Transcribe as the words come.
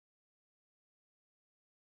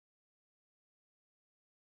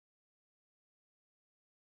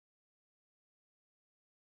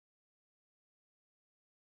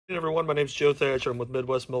Hey everyone, my name is Joe Thatcher. I'm with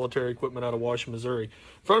Midwest Military Equipment out of Washington, Missouri. In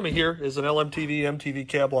front of me here is an LMTV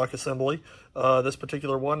cab lock assembly. This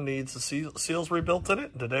particular one needs the seals rebuilt in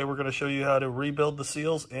it. Today we're going to show you how to rebuild the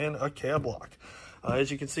seals in a cab lock.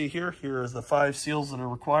 As you can see here is the 5 seals that are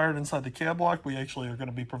required inside the cab lock. We actually are going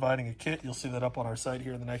to be providing a kit. You'll see that up on our site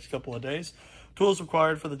here in the next couple of days. Tools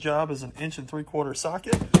required for the job is an 1 3/4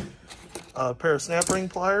 socket, a pair of snap ring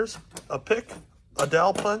pliers, a pick, a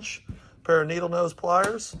dowel punch, pair of needle nose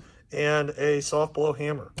pliers, and a soft blow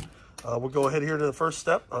hammer. We'll go ahead here to the first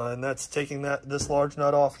step, and that's taking this large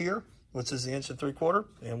nut off here, which is the 1 3/4,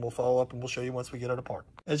 and we'll follow up and we'll show you once we get it apart.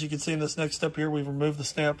 As you can see in this next step here, we've removed the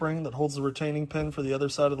snap ring that holds the retaining pin for the other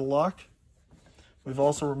side of the lock. We've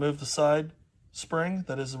also removed the side spring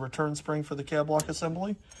that is the return spring for the cab lock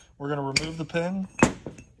assembly. We're going to remove the pin,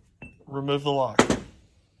 remove the lock.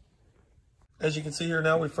 As you can see here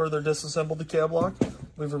now, we further disassembled the cab lock.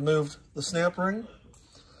 We've removed the snap ring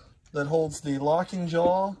that holds the locking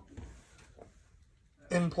jaw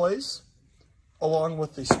in place, along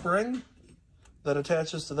with the spring that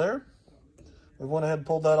attaches to there. We went ahead and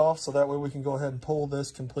pulled that off so that way we can go ahead and pull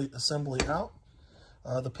this complete assembly out.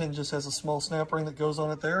 The pin just has a small snap ring that goes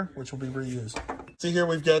on it there, which will be reused. See here,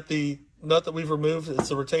 we've got the nut that we've removed. It's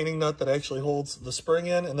the retaining nut that actually holds the spring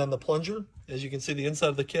in, and then the plunger. As you can see, the inside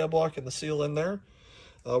of the cab lock and the seal in there.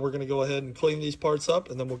 We're going to go ahead and clean these parts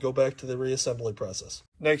up, and then we'll go back to the reassembly process.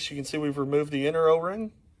 Next, you can see we've removed the inner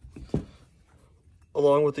O-ring,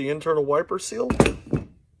 along with the internal wiper seal,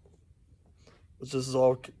 which this is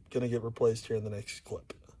all going to get replaced here in the next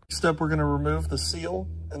clip. Next step, we're going to remove the seal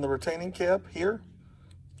and the retaining cap here,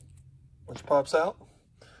 which pops out,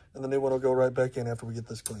 and the new one will go right back in after we get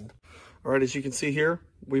this cleaned. All right, as you can see here,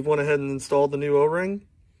 we've went ahead and installed the new O-ring,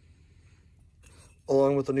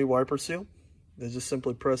 along with the new wiper seal. They just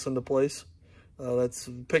simply press into place.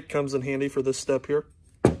 The pick comes in handy for this step here.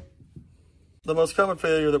 The most common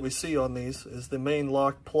failure that we see on these is the main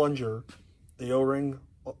lock plunger. The O-ring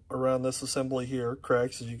around this assembly here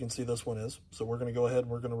cracks, as you can see this one is. So we're going to go ahead and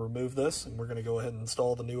we're going to remove this, and we're going to go ahead and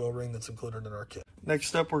install the new O-ring that's included in our kit. Next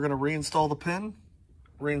step, we're going to reinstall the pin,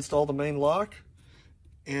 reinstall the main lock,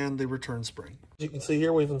 and the return spring. As you can see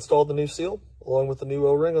here, we've installed the new seal along with the new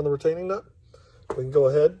O-ring on the retaining nut. We can go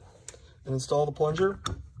ahead and install the plunger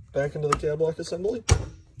back into the cab lock assembly.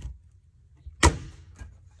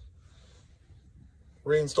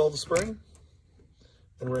 Reinstall the spring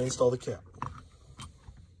and reinstall the cap.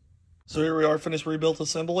 So here we are, finished rebuilt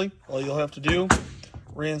assembly. All you'll have to do,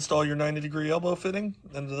 reinstall your 90-degree elbow fitting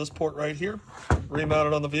into this port right here, remount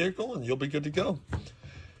it on the vehicle, and you'll be good to go.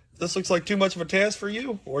 If this looks like too much of a task for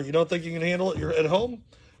you, or you don't think you can handle it, you're at home,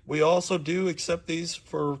 we also do accept these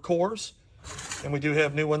for cores. And we do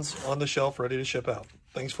have new ones on the shelf ready to ship out.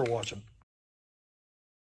 Thanks for watching.